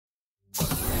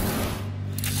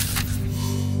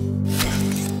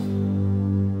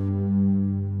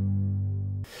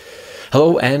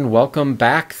Hello and welcome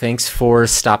back. Thanks for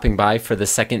stopping by for the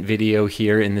second video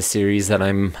here in the series that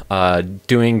I'm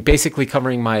doing, basically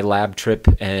covering my lab trip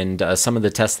and some of the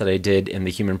tests that I did in the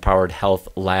Human Powered Health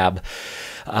lab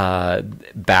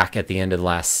back at the end of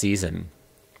last season.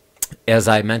 As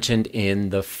I mentioned in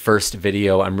the first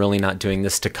video, I'm really not doing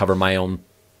this to cover my own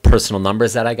personal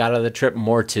numbers that I got out of the trip,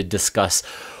 more to discuss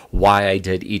why I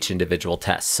did each individual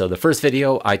test. So the first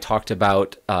video, I talked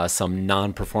about some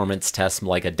non-performance tests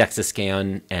like a DEXA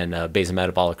scan and a basal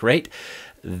metabolic rate.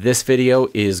 This video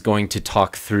is going to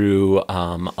talk through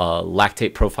a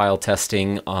lactate profile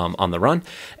testing on the run,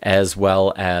 as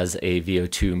well as a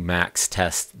VO2 max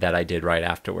test that I did right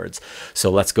afterwards.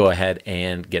 So let's go ahead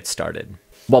and get started.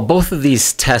 While both of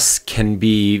these tests can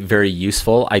be very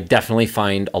useful, I definitely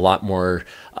find a lot more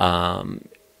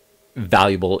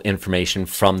valuable information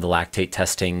from the lactate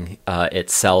testing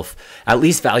itself, at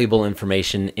least valuable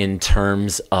information in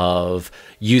terms of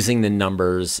using the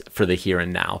numbers for the here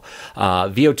and now.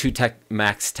 VO2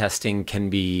 max testing can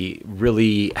be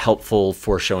really helpful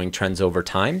for showing trends over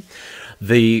time.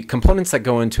 The components that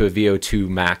go into a VO2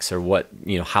 max, or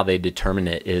how they determine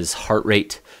it, is heart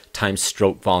rate times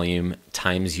stroke volume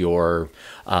times your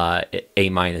A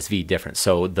minus V difference.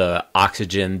 So the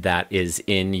oxygen that is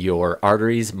in your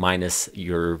arteries minus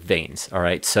your veins. All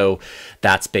right. So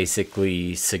that's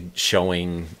basically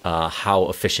showing how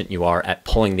efficient you are at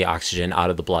pulling the oxygen out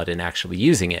of the blood and actually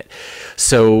using it.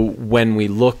 So when we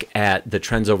look at the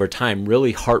trends over time,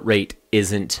 really heart rate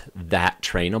isn't that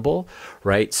trainable,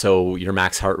 right? So your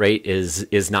max heart rate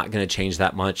is not going to change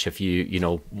that much. If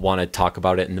you want to talk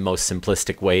about it in the most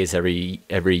simplistic ways,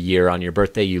 every year on your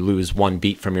birthday you lose 1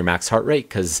 beat from your max heart rate,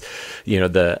 because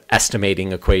the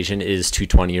estimating equation is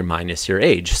 220 or minus your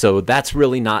age. So that's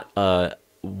really not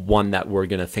one that we're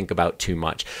going to think about too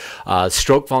much.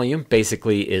 Stroke volume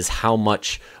basically is how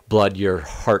much blood your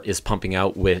heart is pumping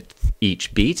out with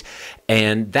each beat,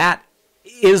 and that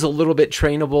is a little bit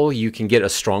trainable. You can get a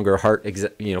stronger heart,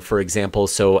 for example.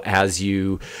 So as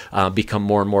you become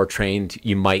more and more trained,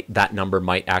 that number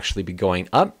might actually be going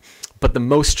up. But the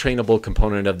most trainable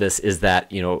component of this is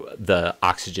that, the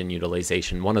oxygen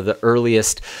utilization. One of the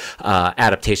earliest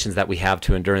adaptations that we have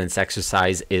to endurance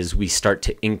exercise is we start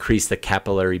to increase the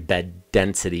capillary bed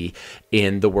density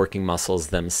in the working muscles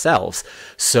themselves.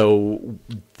 So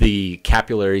the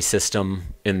capillary system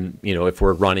if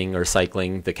we're running or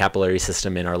cycling, the capillary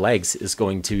system in our legs is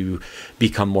going to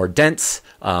become more dense,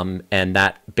 and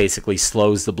that basically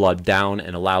slows the blood down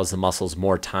and allows the muscles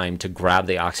more time to grab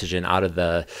the oxygen out of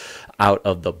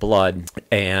the blood.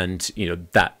 And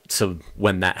so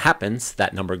when that happens,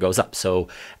 that number goes up. So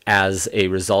as a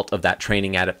result of that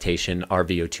training adaptation, our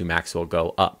VO2 max will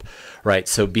go up, right?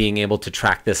 So being able to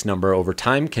track this number over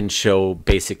time can show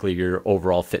basically your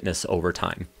overall fitness over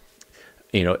time.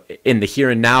 In the here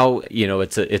and now,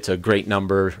 it's a great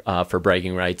number for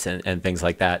bragging rights and things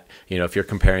like that. If you're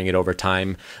comparing it over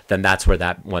time, then that's where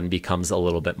that one becomes a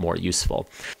little bit more useful.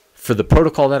 For the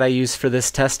protocol that I used for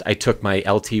this test, I took my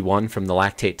LT1 from the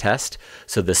lactate test,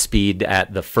 so the speed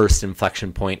at the first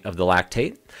inflection point of the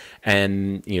lactate,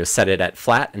 and set it at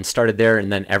flat and started there, and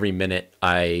then every minute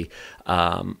I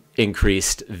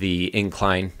increased the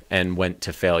incline and went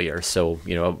to failure. So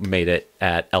made it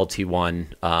at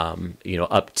LT1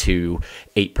 up to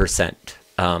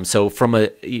 8%. So from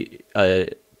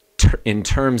in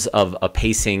terms of a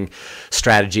pacing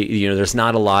strategy, there's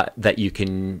not a lot that you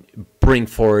can bring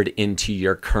forward into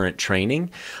your current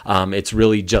training. It's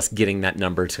really just getting that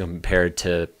number compared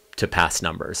to past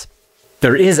numbers.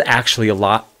 There is actually a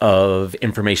lot of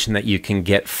information that you can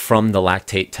get from the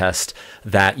lactate test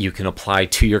that you can apply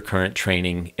to your current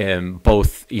training,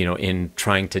 both in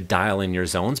trying to dial in your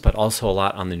zones, but also a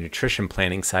lot on the nutrition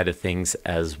planning side of things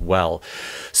as well.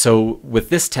 So with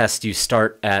this test, you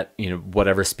start at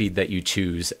whatever speed that you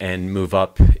choose and move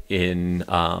up in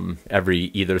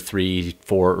every either 3,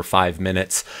 4, or 5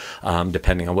 minutes,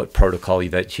 depending on what protocol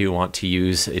that you want to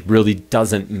use. It really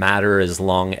doesn't matter, as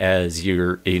long as if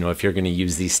you're going to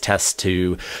use these tests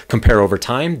to compare over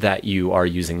time, that you are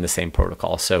using the same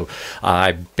protocol. So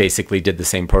I basically did the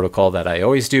same protocol that I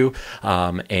always do,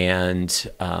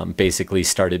 and basically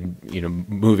started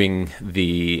moving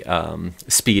the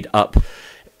speed up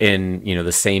in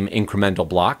the same incremental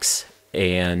blocks,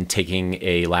 and taking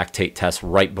a lactate test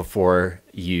right before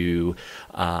you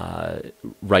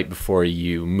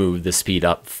move the speed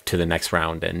up to the next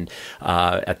round. And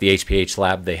at the HPH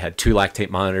lab, they had 2 lactate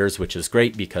monitors, which is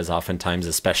great because oftentimes,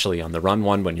 especially on the run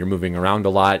one, when you're moving around a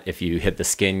lot, if you hit the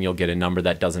skin, you'll get a number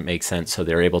that doesn't make sense. So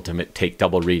they're able to take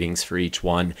double readings for each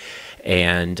one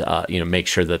and make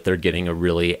sure that they're getting a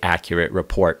really accurate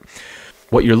report.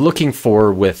 What you're looking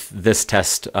for with this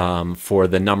test for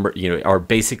the number, are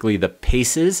basically the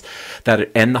paces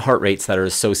and the heart rates that are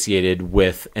associated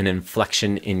with an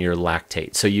inflection in your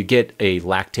lactate. So you get a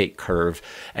lactate curve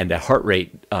and a heart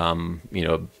rate,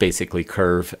 basically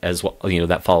curve as well,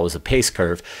 that follows a pace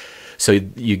curve. So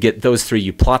you get those three,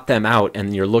 you plot them out,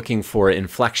 and you're looking for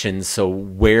inflections. So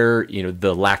where,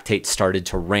 the lactate started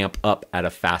to ramp up at a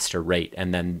faster rate,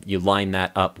 and then you line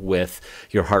that up with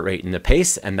your heart rate and the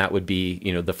pace. And that would be,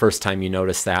 the first time you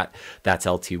notice that, that's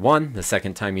LT1. The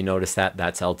second time you notice that,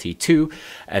 that's LT2.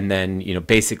 And then,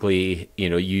 basically,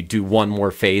 you do one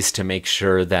more phase to make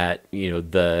sure that,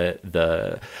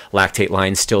 the lactate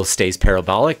line still stays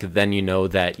parabolic. Then you know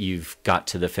that you've got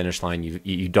to the finish line.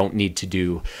 You don't need to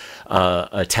do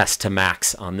a test to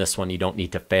max on this one. You don't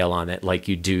need to fail on it like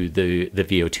you do the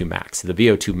VO2 Max. The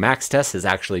VO2 Max test is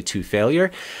actually to failure.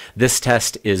 This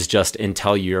test is just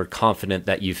until you're confident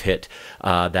that you've hit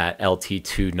that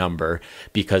LT2 number,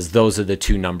 because those are the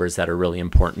two numbers that are really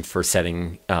important for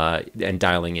setting and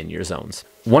dialing in your zones.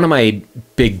 One of my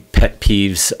big pet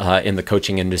peeves in the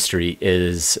coaching industry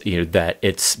is, that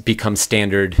it's become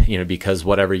standard, because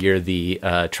whatever year the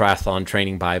triathlon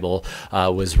training Bible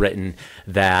was written,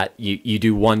 that you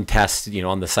do one test,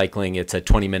 on the cycling, it's a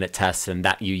 20-minute test, and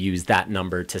that you use that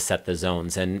number to set the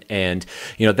zones. And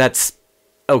that's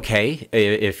okay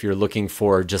if you're looking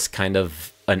for just kind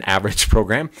of an average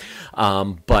program,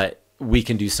 but we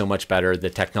can do so much better. The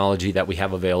technology that we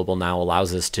have available now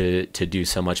allows us to do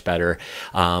so much better.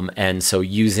 And so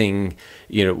using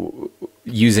a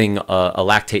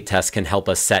lactate test can help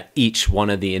us set each one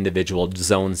of the individual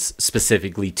zones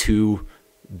specifically to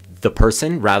the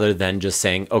person, rather than just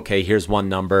saying, okay, here's one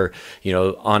number,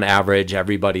 on average,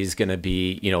 everybody's going to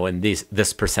be, in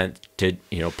this percent to,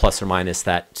 plus or minus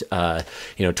that,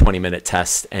 20-minute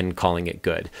test, and calling it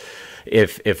good.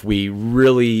 If we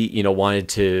really, wanted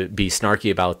to be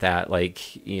snarky about that,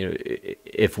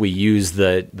 if we use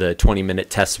the 20-minute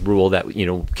test rule that,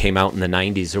 came out in the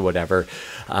 90s or whatever,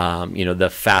 the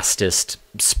fastest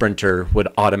sprinter would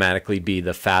automatically be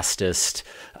the fastest,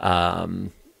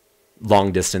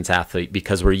 long distance athlete,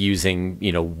 because we're using,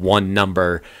 one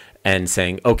number and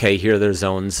saying, okay, here are their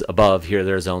zones above, here are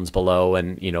their zones below,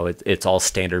 and it's all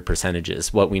standard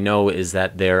percentages. What we know is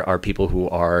that there are people who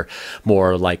are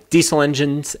more like diesel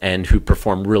engines and who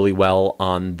perform really well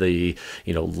on the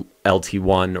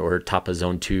LT1 or top of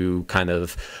zone 2 kind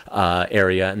of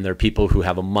area, and there are people who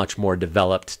have a much more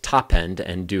developed top end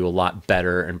and do a lot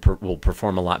better and will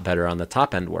perform a lot better on the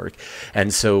top end work.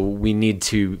 And so we need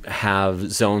to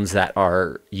have zones that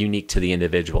are unique to the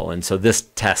individual. And so this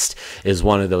test is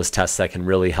one of those tests that can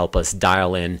really help us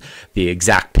dial in the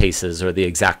exact paces or the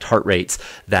exact heart rates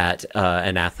that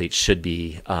an athlete should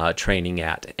be training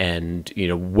at, and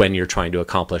when you're trying to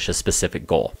accomplish a specific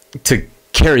goal. To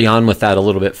carry on with that a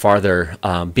little bit farther,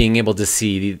 being able to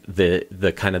see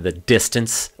the kind of the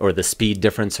distance or the speed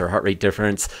difference or heart rate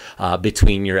difference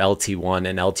between your LT1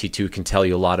 and LT2 can tell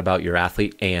you a lot about your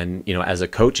athlete. And as a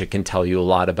coach, it can tell you a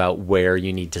lot about where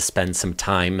you need to spend some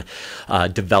time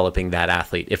developing that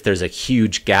athlete. If there's a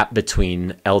huge gap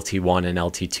between LT1 and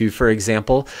LT2, for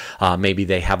example, maybe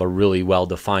they have a really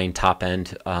well-defined top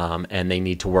end, and they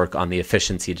need to work on the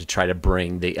efficiency to try to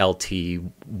bring the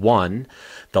LT1,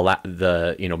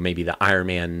 maybe the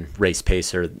Ironman race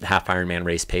pace or half Ironman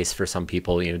race pace for some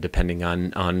people, depending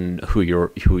on who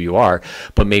you are,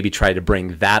 but maybe try to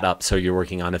bring that up. So you're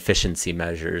working on efficiency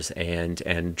measures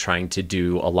and trying to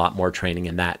do a lot more training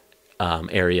in that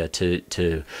area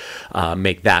to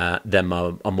make them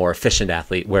a more efficient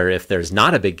athlete. Where if there's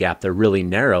not a big gap, they're really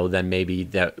narrow, then maybe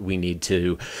that we need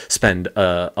to spend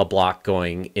a block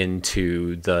going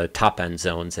into the top end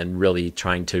zones and really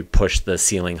trying to push the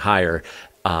ceiling higher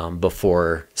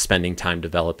before spending time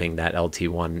developing that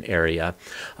LT1 area.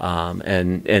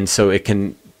 And so it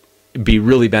can be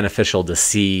really beneficial to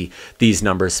see these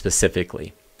numbers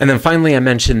specifically. And then finally, I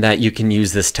mentioned that you can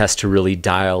use this test to really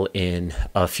dial in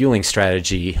a fueling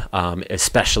strategy,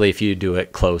 especially if you do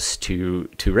it close to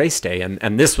race day.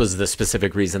 And this was the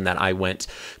specific reason that I went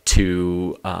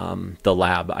to the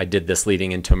lab. I did this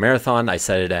leading into a marathon. I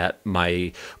set it at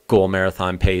my goal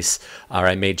marathon pace, or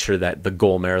I made sure that the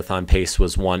goal marathon pace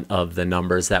was one of the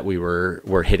numbers that we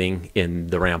were hitting in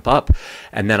the ramp up.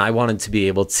 And then I wanted to be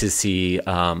able to see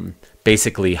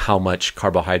basically how much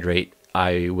carbohydrate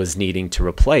I was needing to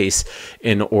replace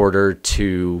in order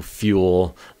to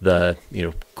fuel the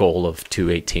goal of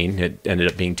 218. It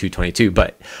ended up being 222,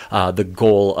 but the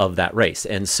goal of that race.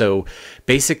 And so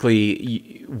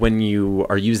basically when you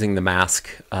are using the mask,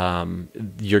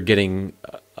 you're getting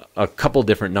a couple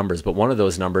different numbers, but one of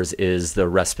those numbers is the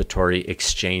respiratory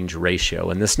exchange ratio.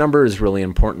 And this number is really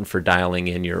important for dialing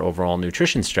in your overall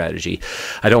nutrition strategy.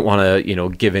 I don't want to,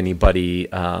 give anybody,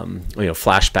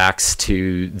 flashbacks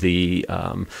to the,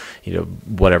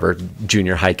 whatever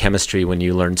junior high chemistry when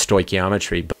you learn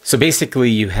stoichiometry. So basically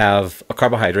you have a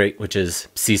carbohydrate, which is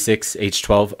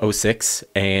C6H12O6,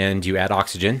 and you add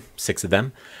oxygen, 6 of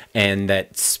them, and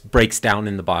that breaks down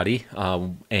in the body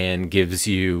and gives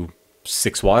you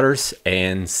 6 waters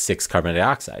and 6 carbon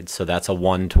dioxide. So that's a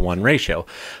 1-to-1 ratio.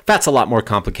 Fat's a lot more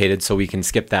complicated, so we can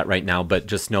skip that right now, but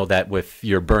just know that if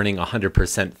you're burning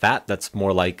 100% fat, that's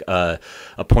more like a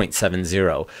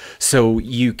 0.70. So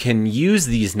you can use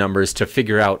these numbers to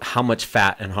figure out how much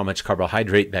fat and how much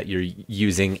carbohydrate that you're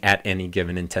using at any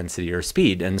given intensity or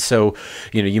speed. And so,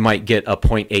 you might get a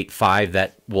 0.85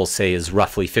 that we'll say is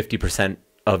roughly 50%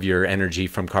 of your energy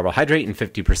from carbohydrate and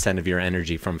 50% of your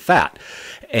energy from fat.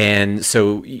 And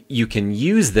so you can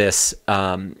use this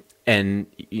and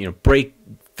break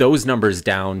those numbers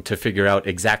down to figure out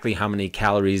exactly how many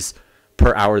calories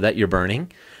per hour that you're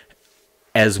burning,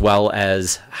 as well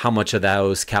as how much of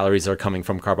those calories are coming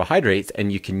from carbohydrates.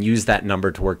 And you can use that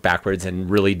number to work backwards and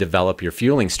really develop your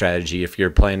fueling strategy. If you're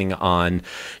planning on,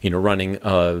 running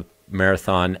a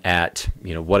marathon at,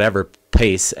 whatever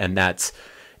pace, and that's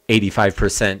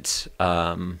 85%,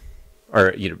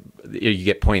 or you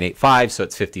get 0.85, so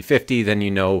it's 50-50, then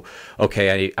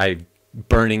okay, I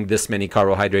burning this many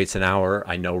carbohydrates an hour.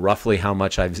 I know roughly how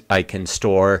much I can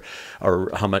store,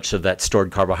 or how much of that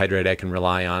stored carbohydrate I can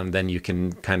rely on. Then you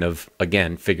can kind of,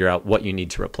 again, figure out what you need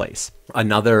to replace.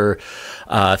 Another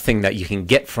thing that you can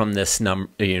get from this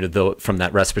number, from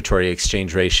that respiratory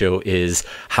exchange ratio, is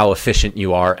how efficient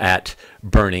you are at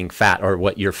burning fat, or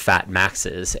what your fat max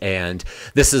is. And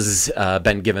this has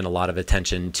been given a lot of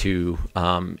attention to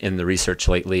in the research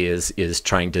lately, is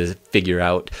trying to figure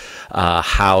out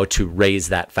how to raise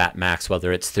that fat max,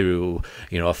 whether it's through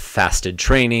a fasted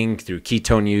training, through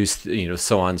ketone use,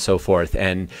 so on and so forth.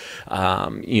 And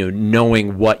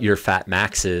knowing what your fat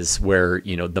max is, where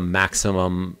the maximum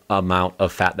amount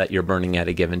of fat that you're burning at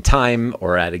a given time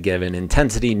or at a given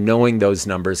intensity, knowing those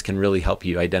numbers can really help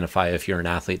you identify if you're an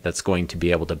athlete that's going to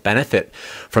be able to benefit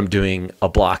from doing a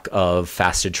block of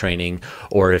fasted training,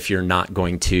 or if you're not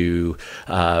going to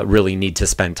really need to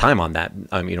spend time on that.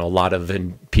 A lot of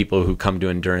people who come to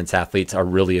endurance athletes are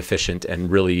really efficient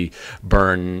and really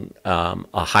burn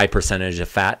a high percentage of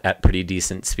fat at pretty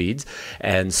decent speeds,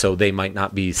 and so they might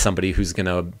not be somebody who's going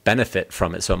to benefit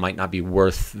from it. So it might not be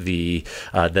worth the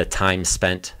time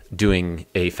spent doing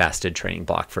a fasted training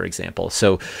block, for example.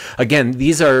 So again,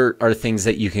 these are things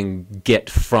that you can get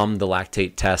from the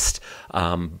lactate test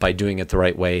by doing it the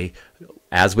right way.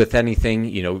 As with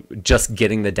anything, just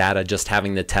getting the data, just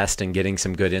having the test and getting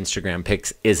some good Instagram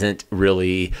pics isn't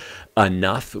really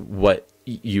enough. What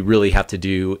you really have to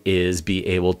do is be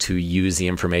able to use the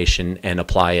information and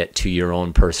apply it to your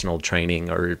own personal training,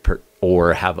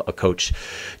 or have a coach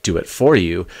do it for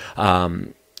you.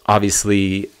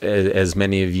 Obviously, as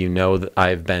many of you know, that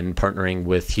I've been partnering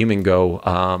with Humango,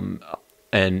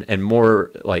 and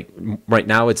more like right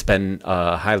now it's been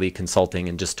highly consulting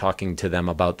and just talking to them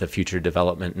about the future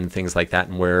development and things like that,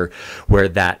 and where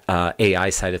that AI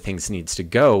side of things needs to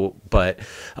go. But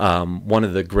one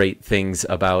of the great things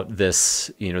about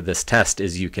this, this test,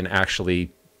 is you can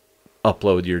actually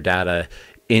upload your data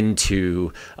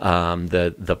into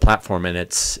the platform, and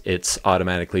it's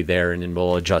automatically there, and it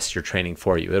will adjust your training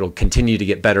for you. It'll continue to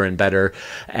get better and better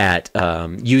at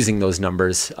using those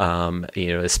numbers,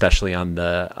 especially on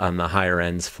the higher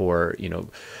ends for the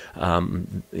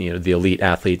elite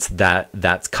athletes.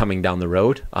 That's coming down the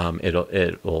road.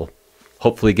 It will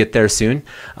hopefully get there soon,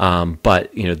 but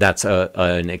that's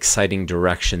an exciting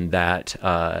direction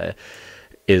that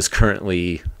is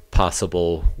currently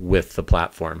possible with the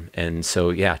platform. And so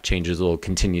yeah, changes will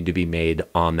continue to be made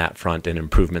on that front, and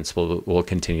improvements will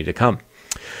continue to come.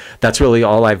 That's really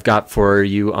all I've got for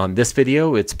you on this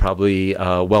video. It's probably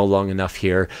well long enough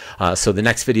here. So the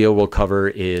next video we'll cover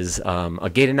is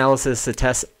a gait analysis, a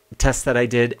test that I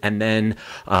did, and then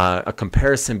a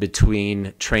comparison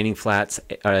between training flats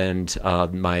and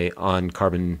my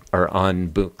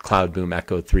Cloud Boom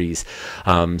Echo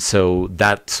 3s. So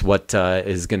that's what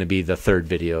is going to be the third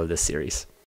video of this series.